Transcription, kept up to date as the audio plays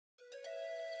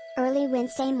Early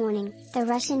Wednesday morning, the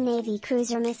Russian Navy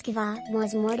cruiser Moskva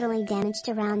was mortally damaged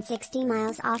around 60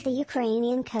 miles off the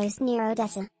Ukrainian coast near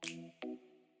Odessa.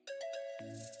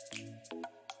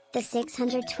 The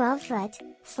 612-foot,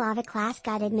 Slava-class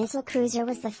guided missile cruiser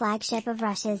was the flagship of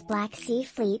Russia's Black Sea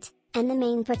Fleet, and the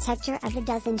main protector of the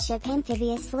dozen-ship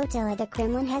amphibious flotilla the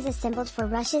Kremlin has assembled for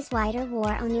Russia's wider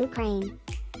war on Ukraine.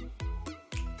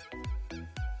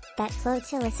 That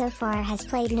flotilla so far has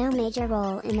played no major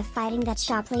role in the fighting that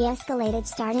sharply escalated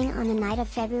starting on the night of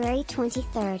February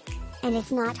 23, and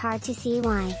it's not hard to see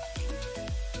why.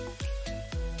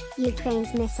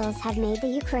 Ukraine's missiles have made the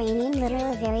Ukrainian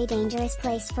littoral a very dangerous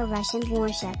place for Russian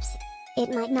warships. It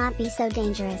might not be so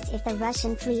dangerous if the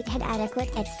Russian fleet had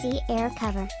adequate at-sea air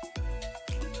cover.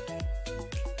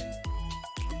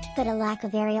 But a lack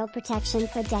of aerial protection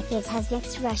for decades has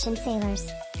vexed Russian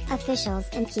sailors. Officials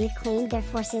in Kyiv claimed their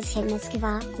forces hit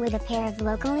Moskva with a pair of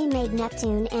locally made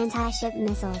Neptune anti-ship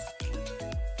missiles.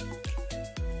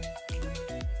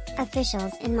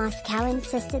 Officials in Moscow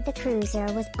insisted the cruiser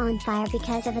was on fire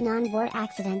because of an onboard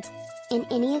accident. In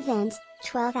any event,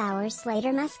 12 hours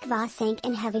later Moskva sank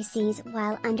in heavy seas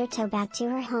while under tow back to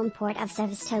her home port of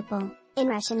Sevastopol, in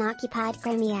Russian-occupied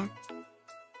Crimea.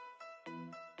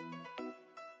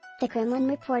 The Kremlin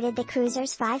reported the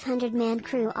cruiser's 500-man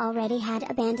crew already had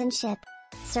abandoned ship.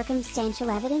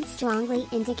 Circumstantial evidence strongly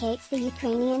indicates the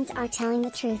Ukrainians are telling the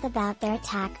truth about their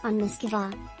attack on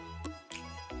Moskva.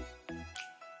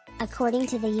 According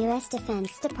to the U.S.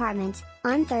 Defense Department,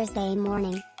 on Thursday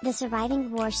morning, the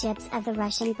surviving warships of the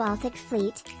Russian Baltic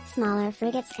Fleet, smaller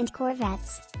frigates and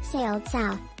corvettes, sailed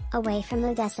south, away from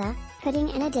Odessa, putting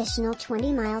an additional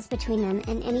 20 miles between them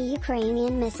and any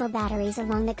Ukrainian missile batteries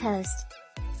along the coast.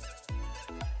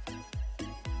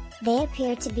 They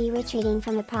appear to be retreating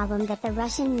from a problem that the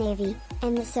Russian Navy,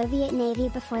 and the Soviet Navy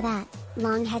before that,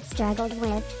 long had struggled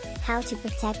with: how to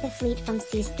protect the fleet from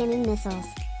sea-skimming missiles.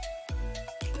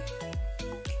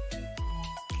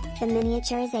 The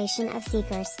miniaturization of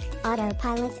seekers,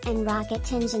 autopilots and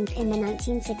rocket engines in the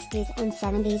 1960s and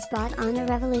 70s brought on a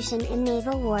revolution in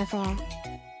naval warfare.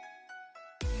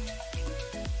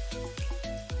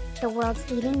 The world's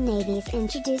leading navies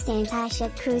introduced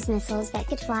anti-ship cruise missiles that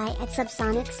could fly at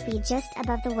subsonic speed just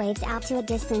above the waves out to a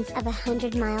distance of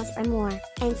 100 miles or more,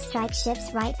 and strike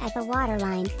ships right at the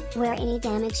waterline, where any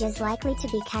damage is likely to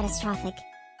be catastrophic.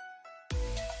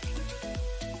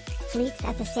 Fleets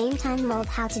at the same time learned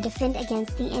how to defend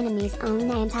against the enemy's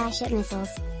own anti-ship missiles,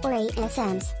 or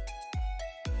ASMs.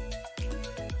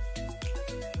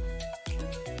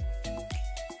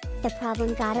 The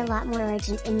problem got a lot more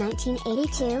urgent in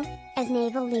 1982, as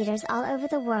naval leaders all over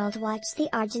the world watched the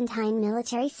Argentine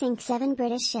military sink 7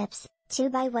 British ships, 2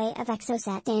 by way of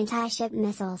Exocet anti-ship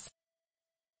missiles.